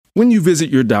When you visit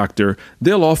your doctor,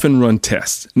 they'll often run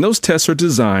tests, and those tests are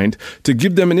designed to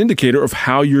give them an indicator of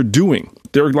how you're doing.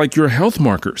 They're like your health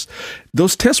markers.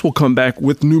 Those tests will come back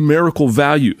with numerical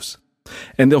values,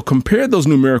 and they'll compare those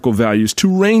numerical values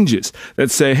to ranges that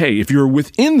say, hey, if you're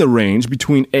within the range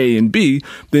between A and B,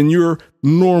 then you're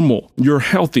normal, you're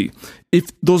healthy.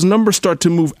 If those numbers start to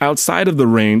move outside of the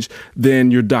range,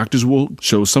 then your doctors will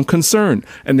show some concern,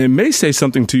 and they may say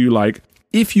something to you like,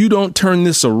 if you don't turn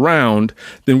this around,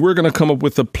 then we're going to come up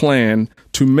with a plan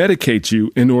to medicate you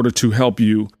in order to help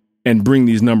you and bring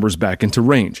these numbers back into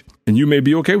range. And you may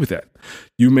be okay with that.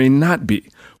 You may not be.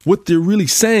 What they're really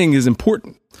saying is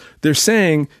important. They're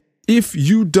saying, if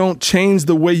you don't change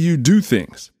the way you do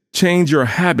things, change your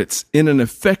habits in an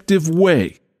effective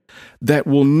way that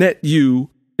will net you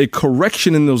a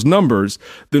correction in those numbers,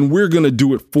 then we're going to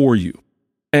do it for you.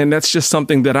 And that's just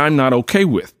something that I'm not okay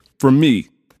with. For me,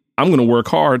 I'm going to work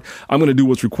hard. I'm going to do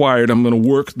what's required. I'm going to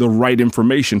work the right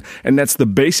information. And that's the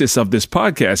basis of this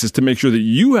podcast, is to make sure that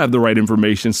you have the right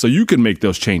information so you can make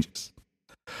those changes.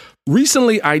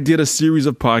 Recently, I did a series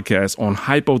of podcasts on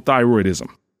hypothyroidism,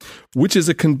 which is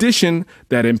a condition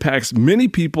that impacts many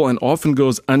people and often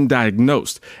goes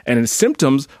undiagnosed. And its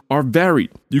symptoms are varied.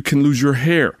 You can lose your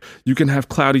hair. You can have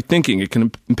cloudy thinking. It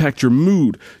can impact your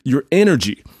mood, your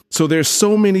energy. So there's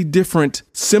so many different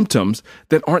symptoms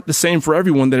that aren't the same for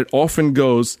everyone that it often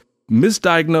goes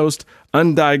misdiagnosed,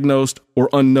 undiagnosed, or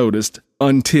unnoticed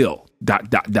until ...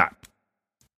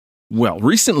 Well,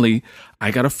 recently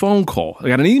I got a phone call. I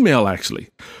got an email actually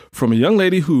from a young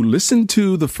lady who listened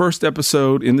to the first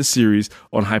episode in the series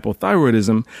on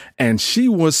hypothyroidism, and she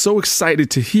was so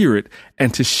excited to hear it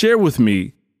and to share with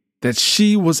me that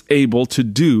she was able to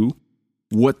do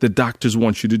what the doctors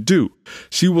want you to do.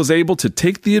 She was able to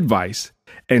take the advice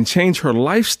and change her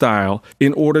lifestyle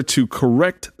in order to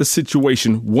correct the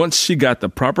situation once she got the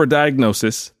proper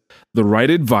diagnosis, the right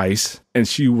advice, and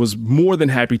she was more than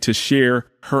happy to share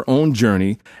her own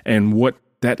journey and what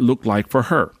that looked like for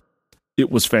her.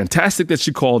 It was fantastic that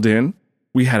she called in.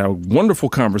 We had a wonderful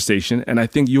conversation, and I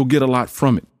think you'll get a lot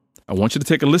from it. I want you to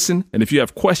take a listen, and if you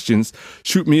have questions,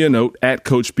 shoot me a note at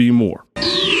Coach B. Moore.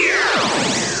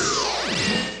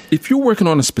 If you're working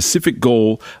on a specific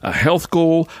goal, a health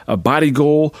goal, a body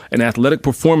goal, an athletic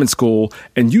performance goal,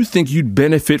 and you think you'd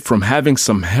benefit from having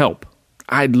some help,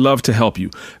 I'd love to help you.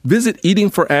 Visit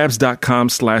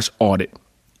eatingforabs.com/audit.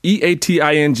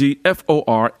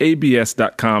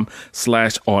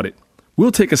 eatingforabs.com/audit.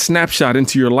 We'll take a snapshot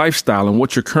into your lifestyle and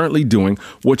what you're currently doing,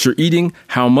 what you're eating,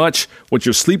 how much, what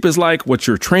your sleep is like, what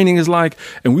your training is like,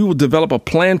 and we will develop a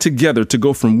plan together to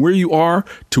go from where you are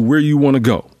to where you want to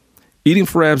go.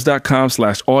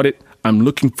 eatingforabs.com/audit. I'm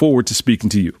looking forward to speaking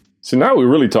to you. So now we're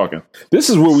really talking. This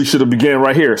is where we should have began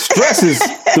right here. Stress is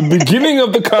the beginning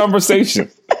of the conversation.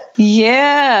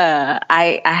 Yeah.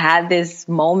 I had this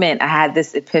moment. I had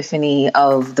this epiphany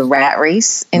of the rat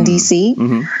race in DC.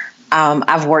 Mm-hmm.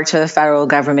 I've worked for the federal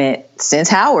government since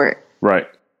Howard. Right.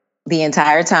 The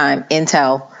entire time.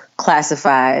 Intel,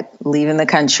 classified, leaving the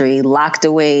country, locked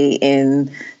away in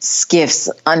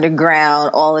skiffs, underground,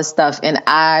 all this stuff. And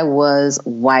I was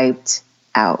wiped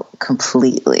out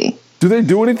completely. Do they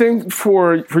do anything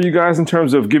for you guys in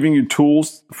terms of giving you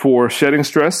tools for shedding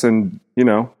stress and,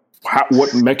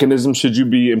 what mechanism should you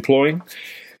be employing,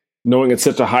 knowing it's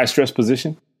such a high stress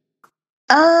position?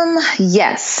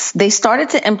 Yes. They started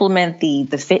to implement the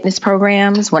fitness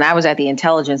programs when I was at the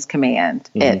Intelligence Command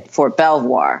at Fort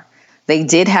Belvoir. They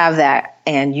did have that,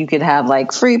 and you could have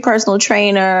like free personal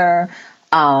trainer.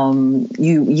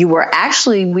 We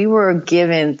were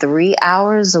given 3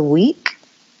 hours a week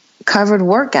covered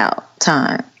workout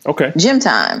time. Okay. Gym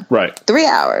time. Right. 3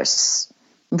 hours.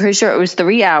 I'm pretty sure it was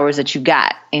 3 hours that you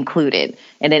got included.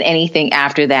 And then anything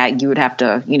after that, you would have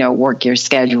to, work your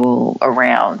schedule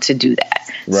around to do that.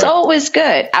 Right. So it was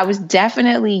good. I was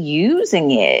definitely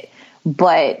using it.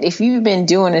 But if you've been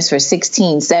doing this for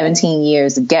 16, 17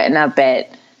 years, getting up at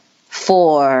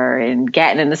 4 and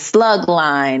getting in the slug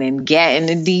line and getting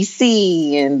to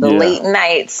DC and the late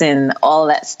nights and all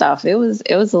that stuff, it was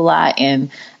a lot.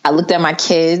 And I looked at my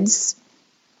kids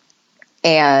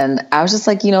and I was just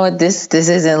like, you know what, this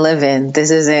isn't living. This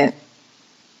is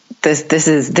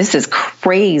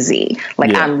crazy.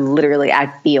 Like I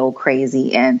feel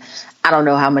crazy and I don't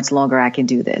know how much longer I can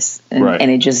do this. And,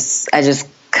 and I just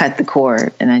cut the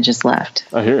cord and I just left.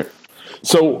 I hear it.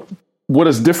 So what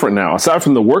is different now? Aside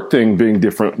from the work thing being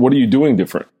different, what are you doing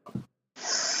different?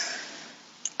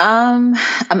 I'm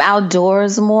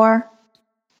outdoors more.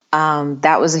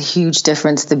 That was a huge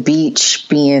difference. The beach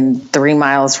being 3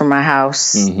 miles from my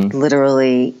house,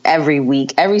 literally every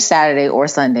week, every Saturday or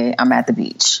Sunday, I'm at the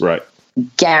beach. Right.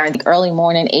 Guaranteed. Early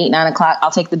morning, 8-9 o'clock.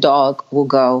 I'll take the dog. We'll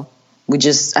go. I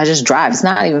just drive. It's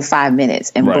not even 5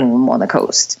 minutes, and boom, I'm on the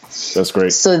coast. That's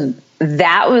great. So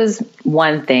that was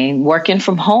one thing. Working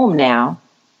from home now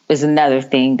is another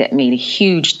thing that made a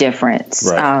huge difference.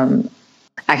 Right.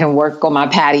 I can work on my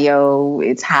patio.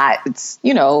 It's hot. It's,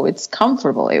 it's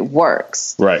comfortable. It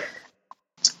works. Right.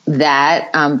 That,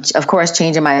 of course,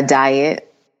 changing my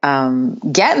diet,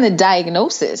 getting the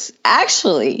diagnosis.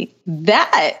 Actually,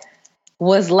 that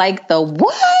was like the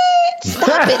what?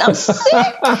 Stop it. I'm sick.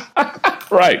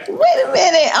 Right. Wait a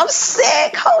minute. I'm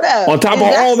sick. Hold up. On top of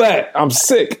all that, I'm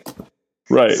sick.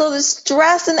 Right. So the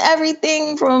stress and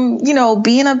everything from,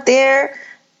 being up there,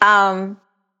 the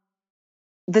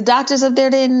doctors up there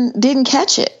didn't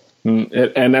catch it.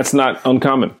 And that's not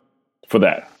uncommon for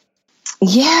that.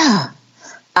 Yeah.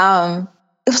 It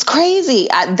was crazy.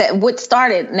 What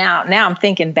started now I'm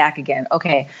thinking back again.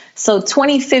 Okay. So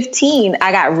 2015,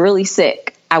 I got really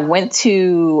sick. I went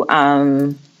to,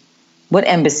 what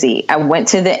embassy? I went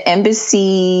to the embassy,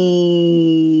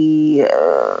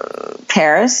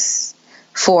 Paris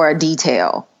for a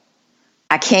detail.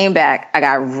 I came back. I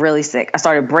got really sick. I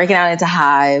started breaking out into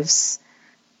hives.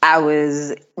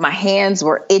 My hands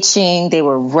were itching. They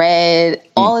were red,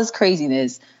 all this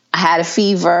craziness. I had a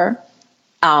fever.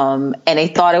 And they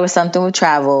thought it was something with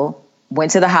travel.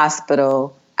 Went to the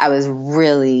hospital. I was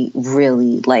really,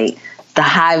 really the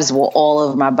hives were all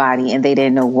over my body and they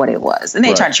didn't know what it was. And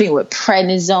they tried to treat me with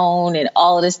prednisone and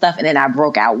all of this stuff. And then I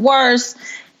broke out worse.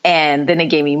 And then they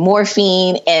gave me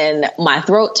morphine and my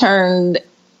throat turned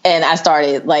and I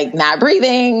started not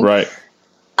breathing. Right.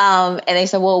 And they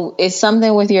said, well, it's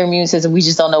something with your immune system. We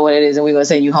just don't know what it is. And we're going to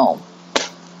send you home.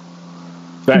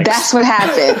 Thanks. That's what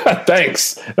happened.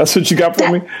 Thanks. That's what you got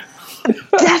for me?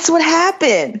 That's what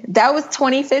happened. That was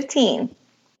 2015.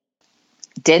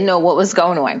 Didn't know what was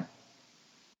going on.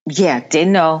 Yeah,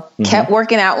 didn't know. Mm-hmm. Kept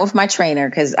working out with my trainer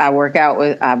because I worked out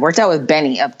with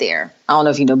Benny up there. I don't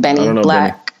know if you know Benny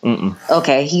Black. Benny.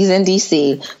 Okay, he's in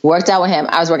DC. Worked out with him.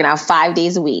 I was working out 5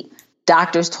 days a week.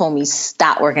 Doctors told me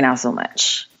stop working out so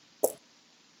much.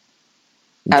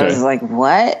 Okay. I was like,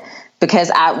 what?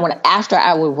 Because after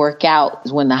I would work out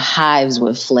is when the hives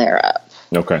would flare up.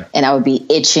 Okay. And I would be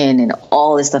itching and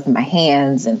all this stuff in my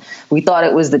hands. And we thought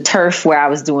it was the turf where I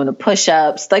was doing the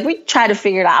push-ups. We tried to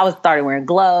figure it out. I was started wearing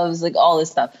gloves, all this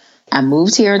stuff. I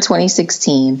moved here in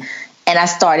 2016 and I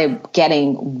started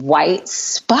getting white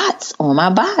spots on my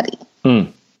body.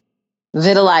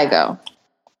 Vitiligo.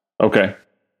 Okay.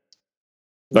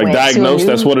 Diagnosed,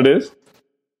 that's what it is?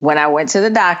 When I went to the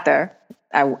doctor,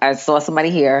 I saw somebody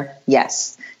here.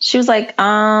 Yes. She was like, you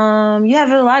have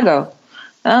vitiligo.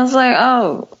 And I was like,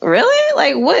 oh,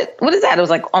 really? What is that? It was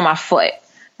on my foot.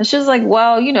 And she was like,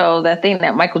 well, that thing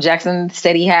that Michael Jackson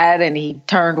said he had and he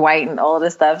turned white and all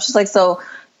this stuff. She's like, so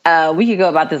we could go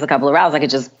about this a couple of rounds. I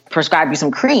could just prescribe you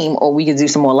some cream or we could do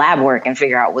some more lab work and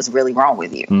figure out what's really wrong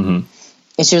with you. Mm-hmm.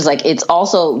 And she was like, it's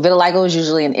also, vitiligo is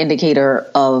usually an indicator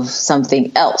of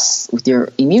something else with your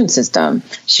immune system.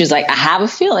 She was like, I have a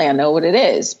feeling I know what it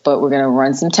is, but we're going to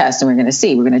run some tests and we're going to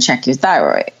see. We're going to check your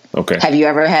thyroid. Okay. Have you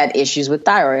ever had issues with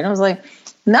thyroid? And I was like,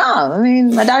 no,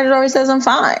 my doctor always says I'm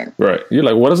fine. Right. You're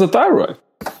like, what is a thyroid?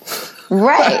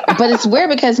 Right. But it's weird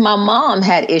because my mom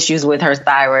had issues with her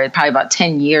thyroid probably about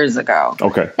 10 years ago.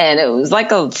 Okay. And it was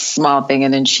a small thing.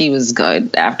 And then she was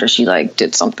good after she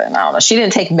did something. I don't know. She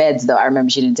didn't take meds though. I remember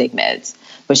she didn't take meds,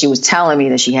 but she was telling me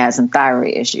that she had some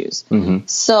thyroid issues. Mm-hmm.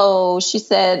 So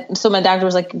my doctor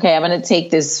was like, okay, I'm going to take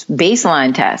this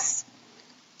baseline test.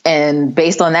 And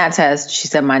based on that test, she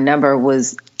said my number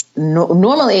was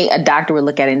normally a doctor would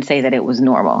look at it and say that it was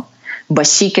normal. But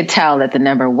she could tell that the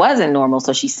number wasn't normal.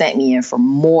 So she sent me in for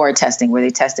more testing where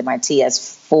they tested my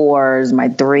TS4s, my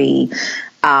 3,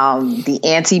 the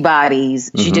antibodies.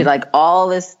 Mm-hmm. She did all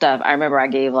this stuff. I remember I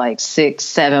gave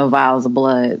 6-7 vials of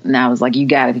blood. And I was like, you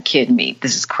got to be kidding me.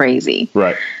 This is crazy.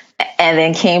 Right. And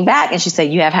then came back and she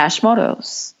said, you have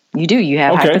Hashimoto's. You do. You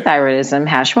have hypothyroidism,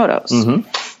 Hashimoto's. Mm-hmm.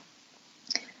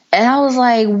 And I was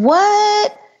like,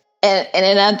 what? And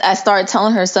then I started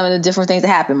telling her some of the different things that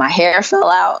happened. My hair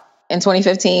fell out in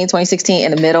 2015, 2016,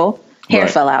 in the middle. Hair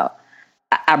fell out.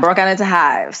 I broke out into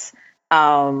hives.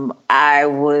 I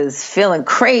was feeling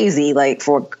crazy,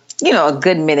 for a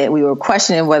good minute. We were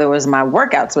questioning whether it was my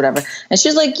workouts, whatever. And she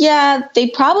was like, yeah,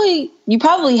 you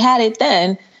probably had it then.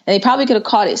 And they probably could have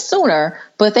caught it sooner,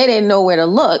 but they didn't know where to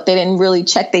look. They didn't really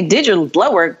check. They did your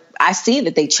blood work. I see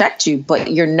that they checked you,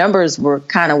 but your numbers were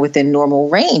kind of within normal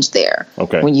range there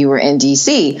when you were in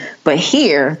DC. But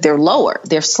here, they're lower.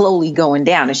 They're slowly going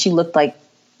down. And she looked like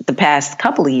the past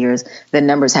couple of years, the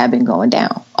numbers have been going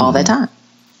down all the time.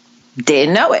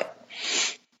 Didn't know it.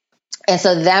 And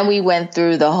so then we went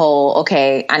through the whole,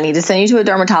 okay, I need to send you to a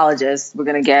dermatologist. We're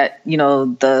going to get,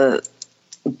 the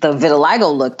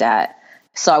vitiligo looked at.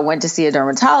 So I went to see a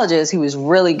dermatologist who was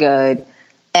really good.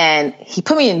 And he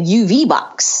put me in UV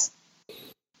box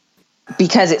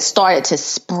because it started to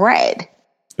spread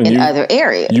in other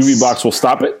areas. UV box will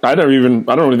stop it? I don't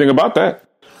know anything about that.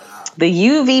 The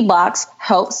UV box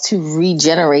helps to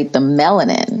regenerate the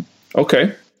melanin.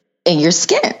 Okay. In your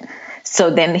skin. So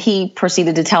then he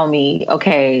proceeded to tell me,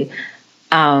 okay,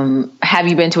 have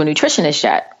you been to a nutritionist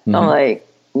yet? Mm-hmm. I'm like,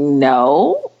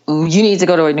 no, you need to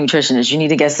go to a nutritionist. You need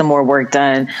to get some more work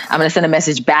done. I'm going to send a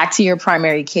message back to your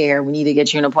primary care. We need to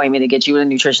get you an appointment to get you a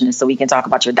nutritionist so we can talk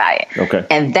about your diet. Okay.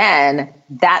 And then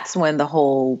that's when the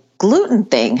whole gluten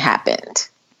thing happened.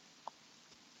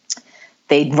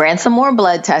 They ran some more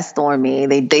blood tests on me.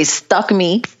 They stuck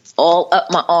me all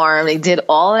up my arm. They did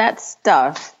all that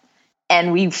stuff.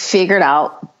 And we figured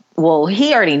out, well,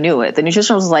 he already knew it. The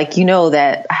nutritionist was like,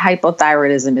 that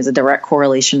hypothyroidism is a direct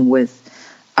correlation with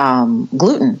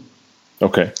gluten.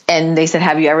 Okay. And they said,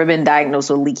 have you ever been diagnosed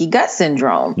with leaky gut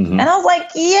syndrome? Mm-hmm. And I was like,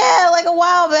 yeah, like a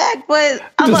while back, but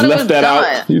I thought it was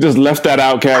done. You just left that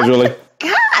out casually.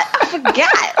 I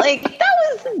forgot. Like, that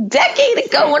was a decade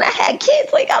ago when I had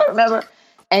kids. Like, I don't remember.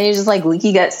 And it's just like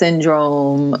leaky gut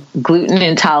syndrome, gluten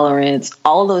intolerance,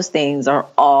 all those things are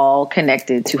all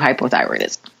connected to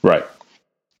hypothyroidism. Right.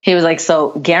 He was like, so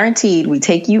guaranteed we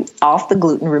take you off the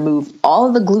gluten, remove all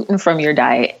of the gluten from your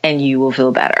diet, and you will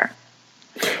feel better.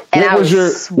 And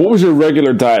what was your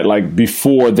regular diet like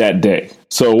before that day?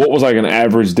 So what was like an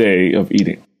average day of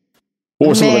eating? What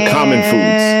were some of the common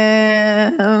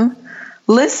foods?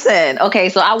 Listen, okay,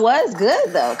 so I was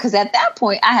good though, because at that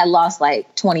point I had lost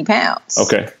like 20 pounds.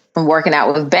 Okay. From working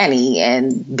out with Benny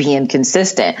and being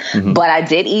consistent. Mm-hmm. But I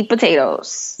did eat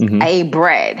potatoes. Mm-hmm. I ate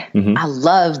bread. Mm-hmm. I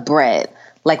love bread.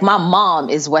 Like my mom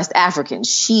is West African.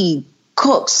 She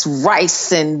cooks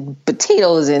rice and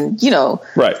potatoes and,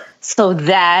 Right. So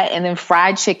that, and then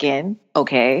fried chicken.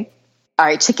 Okay. All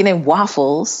right. Chicken and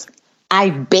waffles. I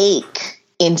bake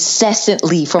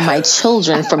incessantly for my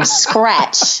children from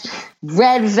scratch.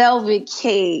 Red velvet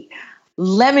cake,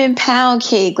 lemon pound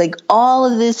cake, like all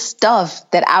of this stuff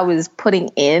that I was putting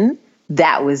in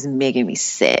that was making me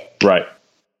sick. Right.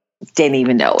 Didn't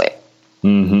even know it.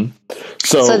 Mm-hmm.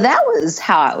 So that was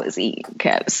how I was eating,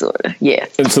 kind of, sort of. Yeah.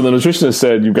 And so the nutritionist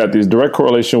said you've got this direct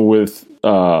correlation with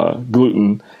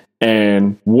gluten,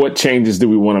 and what changes do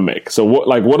we want to make? So what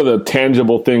are the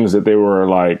tangible things that they were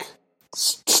like,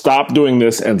 stop doing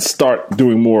this and start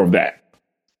doing more of that?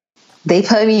 They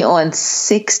put me on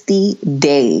 60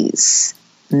 days,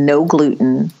 no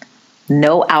gluten,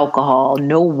 no alcohol,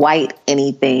 no white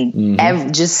anything.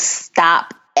 Mm-hmm. Just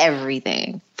stop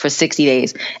everything for 60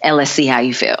 days and let's see how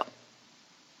you feel.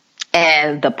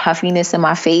 And the puffiness in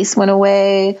my face went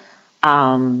away.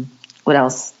 What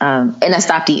else? And I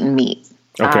stopped eating meat.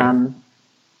 Okay.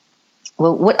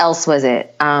 What else was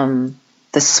it? The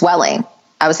swelling.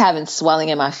 I was having swelling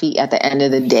in my feet at the end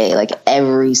of the day, like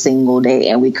every single day,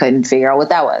 and we couldn't figure out what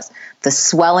that was. The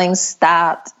swelling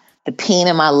stopped. The pain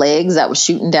in my legs that was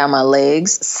shooting down my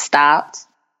legs stopped.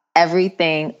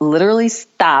 Everything literally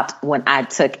stopped when I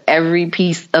took every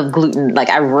piece of gluten. Like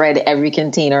I read every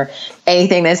container,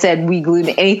 anything that said wheat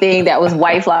gluten, anything that was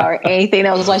white flour, anything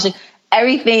that was like,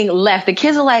 everything left. The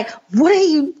kids are like, what are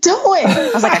you doing?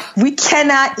 I was like, we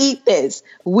cannot eat this.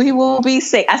 We will be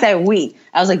sick. I said, we.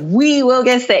 I was like, we will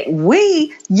get sick.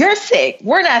 You're sick.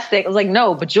 We're not sick. I was like,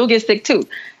 no, but you'll get sick too.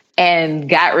 And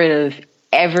got rid of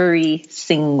every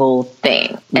single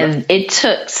thing. And it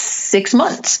took 6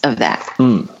 months of that.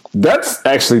 Mm. That's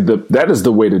actually that is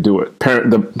the way to do it.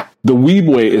 The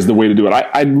weeb way is the way to do it.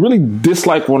 I really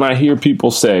dislike when I hear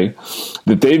people say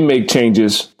that they make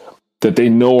changes that they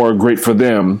know are great for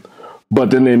them,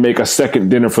 but then they make a second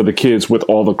dinner for the kids with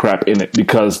all the crap in it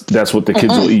because that's what the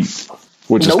kids will eat,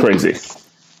 which is crazy.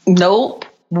 Nope.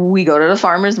 We go to the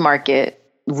farmer's market.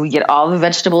 We get all the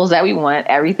vegetables that we want,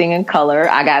 everything in color.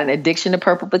 I got an addiction to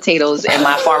purple potatoes, and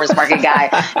my farmer's market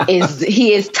guy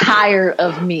is tired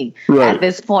of me at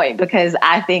this point because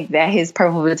I think that his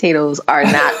purple potatoes are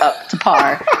not up to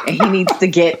par, and he needs to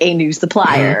get a new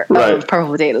supplier of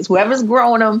purple potatoes. Whoever's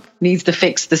growing them needs to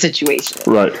fix the situation.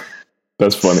 Right.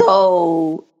 That's funny.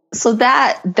 So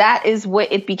that is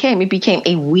what it became. It became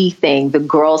a we thing. The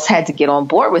girls had to get on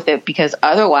board with it because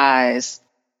otherwise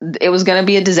it was going to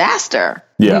be a disaster.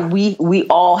 Yeah. We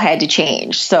all had to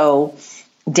change. So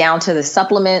down to the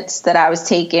supplements that I was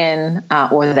taking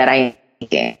or that I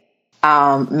taking,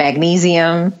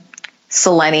 magnesium,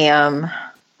 selenium,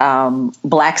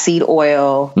 black seed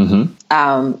oil,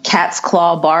 cat's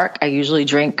claw bark. I usually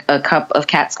drink a cup of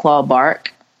cat's claw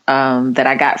bark that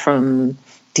I got from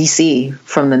DC,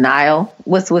 from the Nile.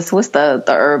 What's the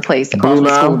herb place across Blue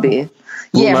the school? Blue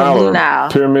Yeah, Nile from Blue or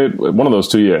Nile. Pyramid, one of those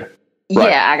two, yeah. Right.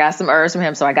 Yeah, I got some herbs from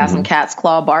him. So I got some cat's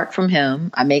claw bark from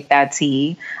him. I make that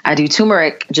tea. I do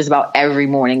turmeric just about every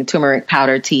morning, turmeric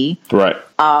powder tea. Right.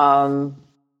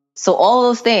 So all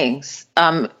those things.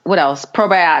 What else?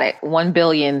 Probiotic, 1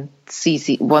 billion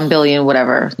cc, 1 billion,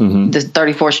 whatever. There's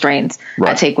 34 strains.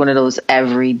 Right. I take one of those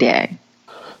every day.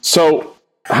 So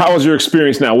how is your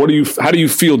experience now? How do you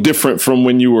feel different from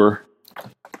when you were,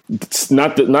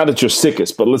 not at your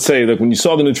sickest, but let's say that when you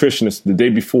saw the nutritionist the day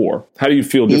before, how do you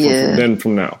feel different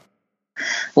from now?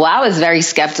 Well, I was very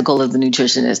skeptical of the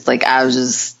nutritionist. Like, I was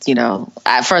just,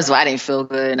 first of all, I didn't feel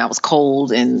good, and I was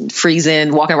cold and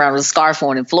freezing, walking around with a scarf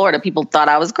on in Florida. People thought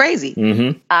I was crazy.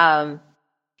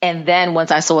 And then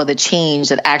once I saw the change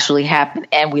that actually happened,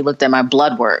 and we looked at my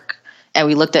blood work, and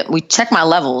we checked my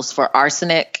levels for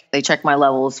arsenic. They checked my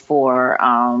levels for,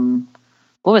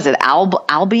 what was it?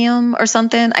 Albium or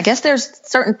something. I guess there's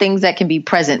certain things that can be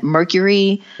present.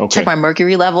 Mercury, check my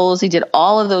mercury levels. He did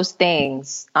all of those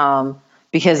things,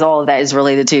 because all of that is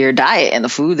related to your diet and the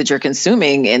food that you're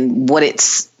consuming and what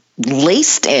it's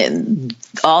laced in,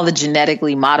 all the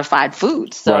genetically modified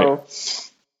foods. So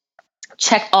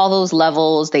check all those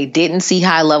levels. They didn't see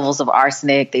high levels of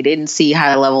arsenic. They didn't see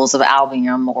high levels of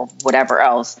albium or whatever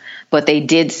else. But they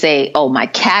did say, my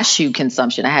cashew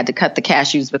consumption. I had to cut the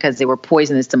cashews because they were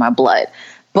poisonous to my blood.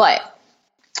 But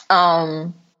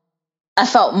I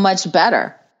felt much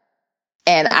better.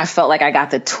 And I felt like I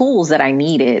got the tools that I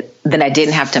needed, then I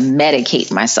didn't have to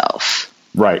medicate myself.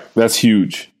 Right. That's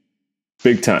huge.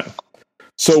 Big time.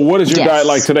 So what is your diet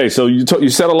like today? So you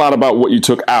said a lot about what you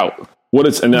took out.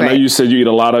 And I know you said you eat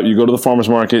a lot of, you go to the farmer's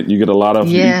market, you get a lot of,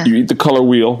 you eat the color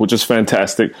wheel, which is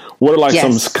fantastic. What are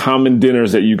some common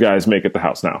dinners that you guys make at the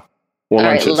house now? Or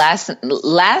lunches?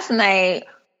 Last night,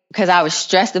 because I was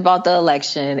stressed about the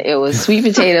election, it was sweet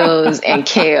potatoes and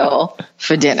kale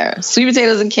for dinner. Sweet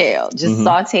potatoes and kale, just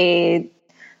sauteed.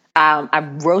 I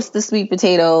roast the sweet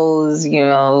potatoes,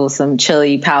 some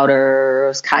chili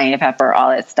powder, cayenne pepper, all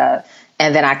that stuff.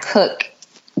 And then I cook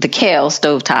the kale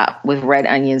stovetop with red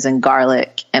onions and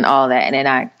garlic and all that. And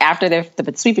then after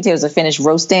the sweet potatoes are finished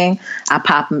roasting, I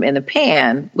pop them in the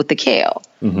pan with the kale.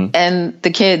 And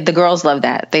the girls love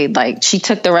that. She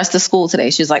took the rest of school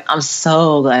today. She was like, I'm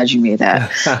so glad you made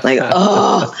that.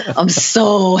 I'm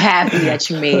so happy that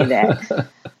you made that.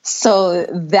 So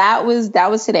that was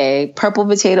today. Purple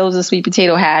potatoes and sweet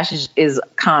potato hash is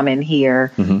common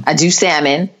here. I do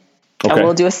salmon. Okay. I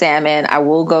will do a salmon. I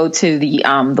will go to the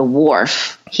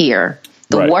wharf here.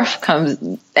 The wharf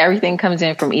everything comes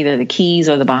in from either the Keys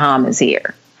or the Bahamas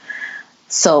here.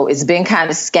 So it's been kind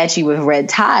of sketchy with red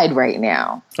tide right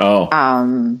now.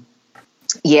 The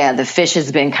fish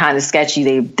has been kind of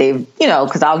sketchy. They've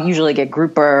because I'll usually get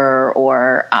grouper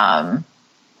or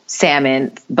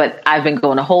salmon, but I've been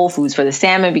going to Whole Foods for the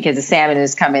salmon because the salmon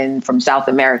is coming from South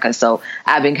America. So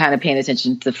I've been kind of paying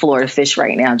attention to Florida fish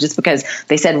right now, just because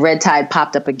they said red tide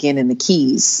popped up again in the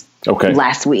Keys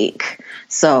last week.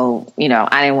 So,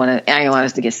 I didn't want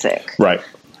us to get sick. Right.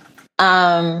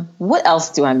 What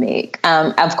else do I make?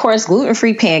 Of course,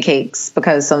 gluten-free pancakes,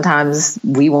 because sometimes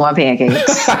we want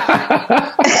pancakes.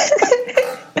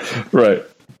 Right.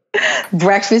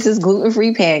 Breakfast is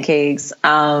gluten-free pancakes.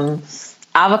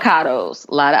 Avocados,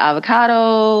 a lot of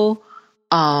avocado.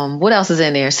 What else is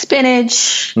in there?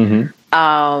 Spinach.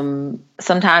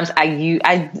 Sometimes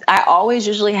I always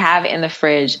usually have in the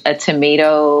fridge a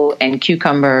tomato and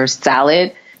cucumber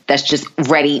salad that's just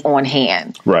ready on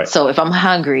hand. Right. So if I'm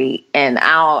hungry and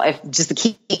just to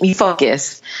keep me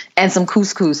focused, and some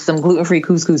couscous, some gluten-free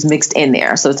couscous mixed in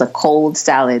there. So it's a cold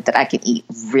salad that I can eat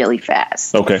really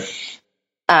fast. Okay.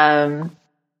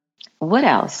 What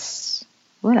else?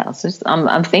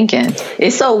 I'm thinking.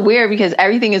 It's so weird because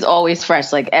everything is always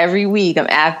fresh. Like every week I'm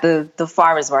at the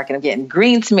farmer's market. I'm getting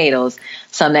green tomatoes,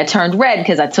 some that turned red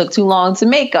because I took too long to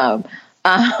make them.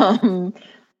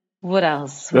 What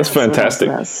else? That's fantastic.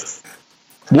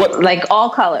 What? Like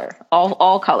all color.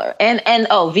 And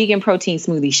vegan protein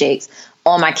smoothie shakes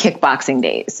on my kickboxing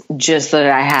days, just so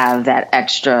that I have that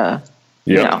extra,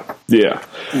 Yeah.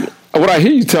 What I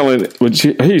hear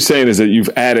you saying is that you've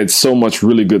added so much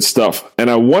really good stuff. And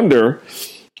I wonder,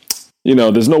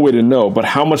 there's no way to know, but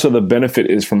how much of the benefit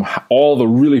is from all the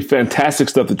really fantastic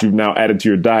stuff that you've now added to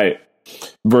your diet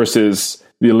versus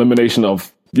the elimination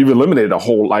of, you've eliminated a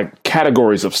whole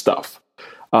categories of stuff.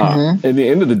 At the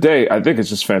end of the day, I think it's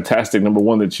just fantastic. Number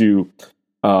one, that you've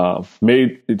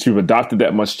adopted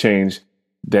that much change,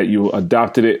 that you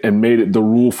adopted it and made it the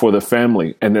rule for the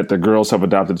family, and that the girls have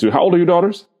adopted it too. How old are your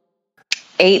daughters?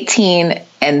 18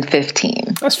 and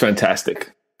 15. That's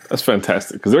fantastic. That's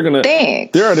fantastic because they're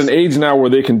Thanks. they're at an age now where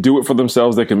they can do it for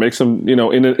themselves. They can make some, in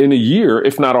a year,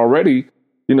 if not already,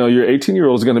 your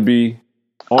 18-year-old is going to be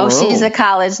on her she's own. at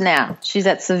college now. She's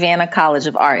at Savannah College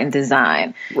of Art and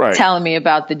Design, telling me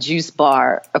about the juice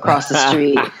bar across the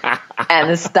street and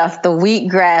the stuff, the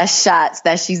wheatgrass shots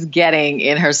that she's getting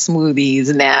in her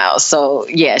smoothies now. So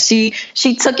yeah, she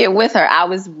took it with her. I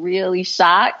was really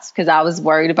shocked because I was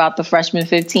worried about the freshman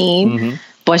 15,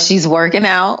 but she's working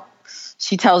out.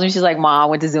 She tells me, she's like, Mom, I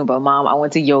went to Zumba. Mom, I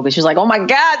went to yoga. She's like, oh my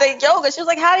God, they yoga. She was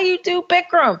like, how do you do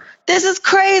Bikram? This is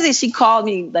crazy. She called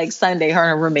me like Sunday. Her and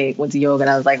her roommate went to yoga.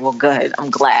 And I was like, well, good. I'm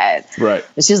glad. Right.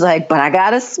 And she's like, but I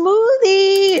got a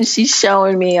smoothie. And she's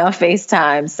showing me on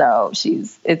FaceTime. So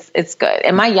it's good.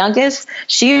 And my youngest,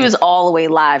 she was all the way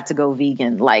live to go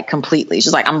vegan, like completely.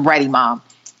 She's like, I'm ready, Mom.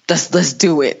 Let's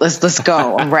do it. Let's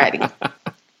go. I'm ready.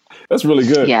 That's really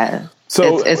good. Yeah.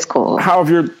 So it's cool. How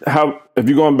have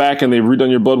you gone back and they've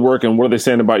redone your blood work, and what are they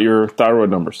saying about your thyroid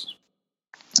numbers?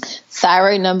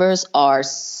 Thyroid numbers are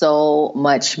so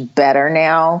much better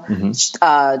now.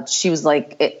 She was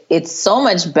like, it's so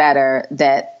much better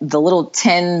that the little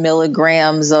 10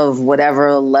 milligrams of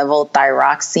whatever level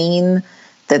thyroxine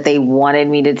that they wanted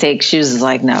me to take, she was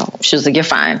like, no. She was like, you're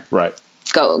fine. Right.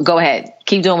 Go ahead.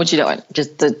 Keep doing what you're doing.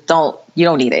 Just you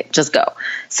don't need it. Just go.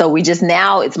 So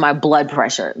it's my blood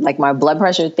pressure. Like my blood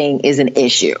pressure thing is an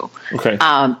issue. Okay.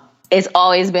 It's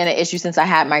always been an issue since I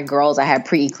had my girls. I had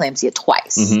preeclampsia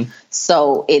twice.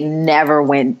 So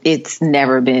it's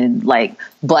never been like,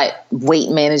 but weight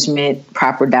management,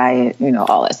 proper diet,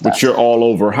 all that stuff. But you're all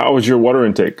over. How is your water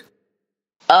intake?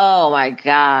 Oh my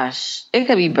gosh. It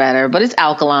could be better, but it's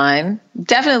alkaline.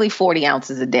 Definitely 40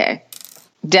 ounces a day.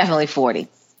 Definitely 40.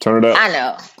 Turn it up. I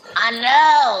know.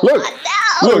 Look,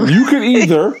 you could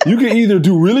either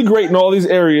do really great in all these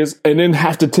areas and then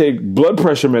have to take blood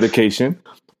pressure medication,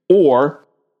 or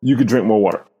you could drink more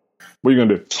water. What are you going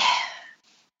to do?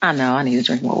 I know. I need to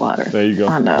drink more water. There you go.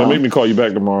 I know. Don't make me call you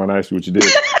back tomorrow and ask you what you did.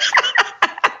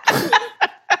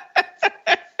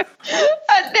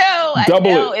 I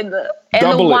know. And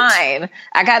the wine.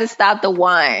 I got to stop the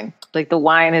wine. Like the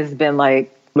wine has been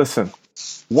like. Listen,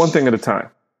 one thing at a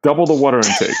time. Double the water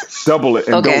intake. Double it,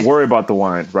 and don't worry about the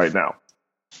wine right now.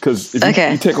 Because if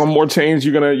you take on more change,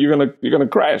 you're gonna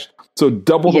crash. So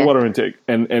double the water intake,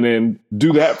 and then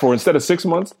do that for, instead of 6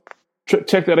 months,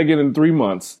 check that again in 3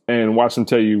 months, and watch them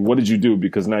tell you what did you do,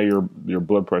 because now your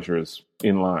blood pressure is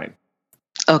in line.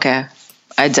 Okay,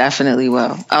 I definitely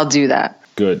will. I'll do that.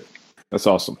 Good. That's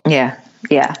awesome. Yeah.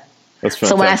 That's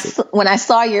fantastic. So when I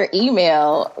saw your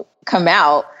email come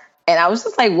out. And I was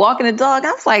just like walking the dog.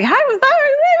 I was like, hi, let me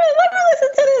listen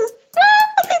to this.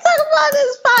 Let me talk about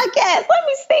this podcast. Let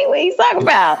me see what he's talking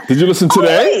about. Did you listen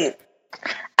today?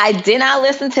 I did not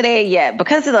listen today yet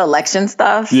because of the election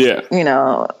stuff. Yeah.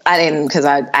 I didn't, because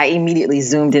I immediately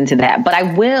zoomed into that. But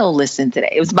I will listen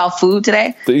today. It was about food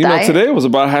today. Today was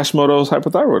about Hashimoto's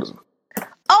hypothyroidism.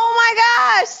 Oh my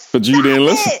gosh. But you didn't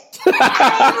listen.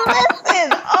 I didn't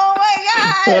listen. Oh my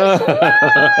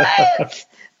gosh. What?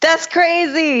 That's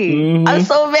crazy. I'm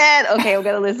so mad. Okay, I'm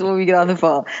going to listen when we get off the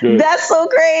phone. Good. That's so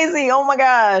crazy. Oh my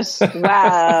gosh.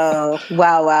 Wow.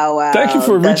 Wow. Thank you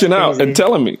for reaching out and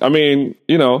telling me. I mean,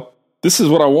 this is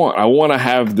what I want. I want to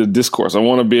have the discourse. I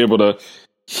want to be able to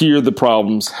hear the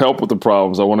problems, help with the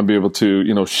problems. I want to be able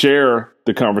to, share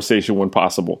the conversation when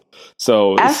possible.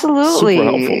 So it's absolutely super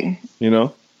helpful,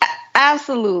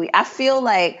 Absolutely. I feel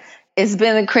like it's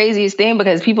been the craziest thing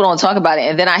because people don't talk about it.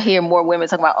 And then I hear more women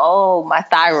talk about, oh, my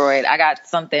thyroid, I got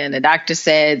something. The doctor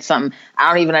said something. I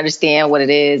don't even understand what it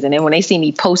is. And then when they see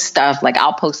me post stuff, like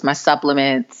I'll post my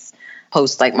supplements,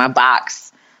 post like my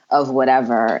box of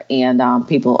whatever. And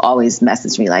people always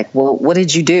message me like, well, what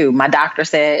did you do? My doctor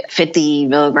said 50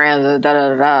 milligrams, And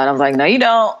I was like, no, you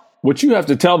don't. What you have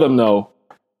to tell them, though,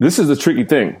 this is the tricky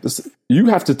thing. You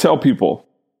have to tell people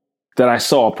that I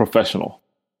saw a professional.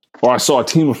 Or I saw a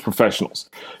team of professionals.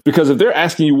 Because if they're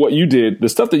asking you what you did, the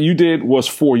stuff that you did was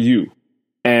for you.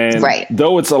 And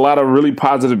though it's a lot of really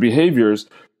positive behaviors,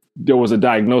 there was a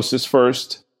diagnosis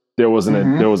first. There was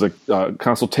a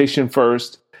consultation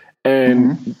first.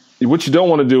 And what you don't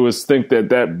want to do is think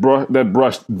that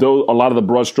brush, though a lot of the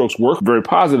broad strokes work very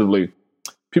positively,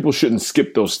 people shouldn't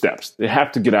skip those steps. They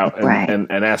have to get out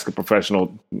and ask a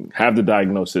professional, have the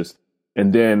diagnosis.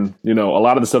 And then, a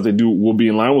lot of the stuff they do will be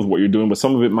in line with what you're doing, but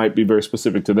some of it might be very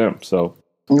specific to them. So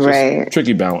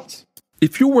tricky balance.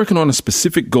 If you're working on a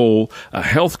specific goal, a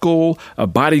health goal, a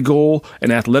body goal,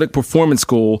 an athletic performance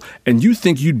goal, and you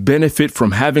think you'd benefit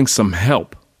from having some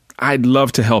help, I'd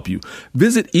love to help you.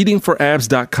 Visit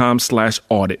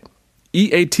eatingforabs.com/audit.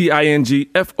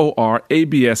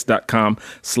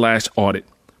 EATINGFORABS.com/audit.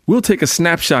 We'll take a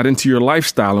snapshot into your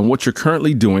lifestyle and what you're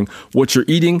currently doing, what you're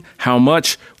eating, how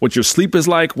much, what your sleep is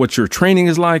like, what your training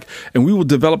is like, and we will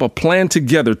develop a plan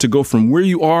together to go from where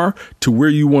you are to where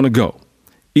you want to go.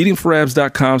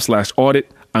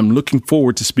 EatingForAbs.com/audit. I'm looking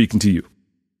forward to speaking to you.